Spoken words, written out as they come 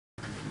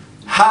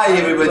Hi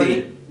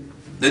everybody!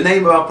 The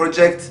name of our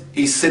project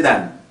is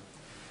Cédane.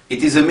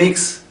 It is a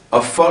mix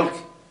of folk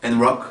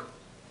and rock,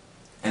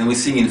 and we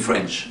sing in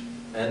French.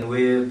 And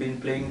we've been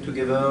playing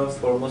together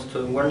for almost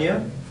 1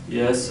 year?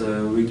 Yes,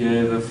 we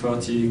gave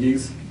 30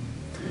 gigs.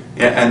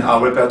 Yeah, and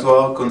our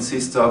repertoire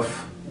consists of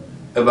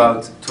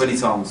about 20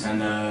 songs. And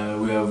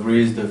we have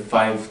released the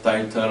 5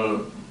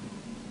 title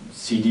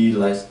CD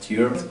last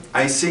year.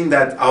 I think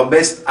that our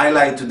best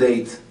highlight to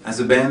date as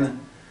a band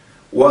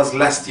was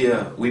last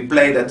year. We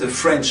played at a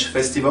French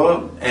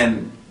festival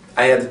and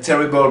I had a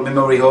terrible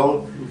memory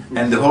hole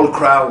and the whole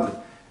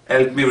crowd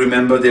helped me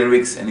remember the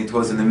lyrics and it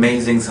was an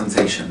amazing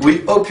sensation. We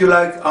hope you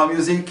like our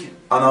music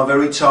and our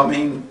very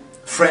charming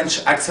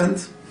French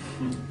accent.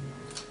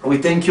 We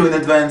thank you in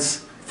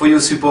advance for your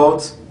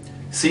support.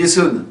 See you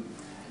soon.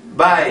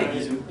 Bye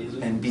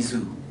and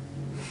bisous.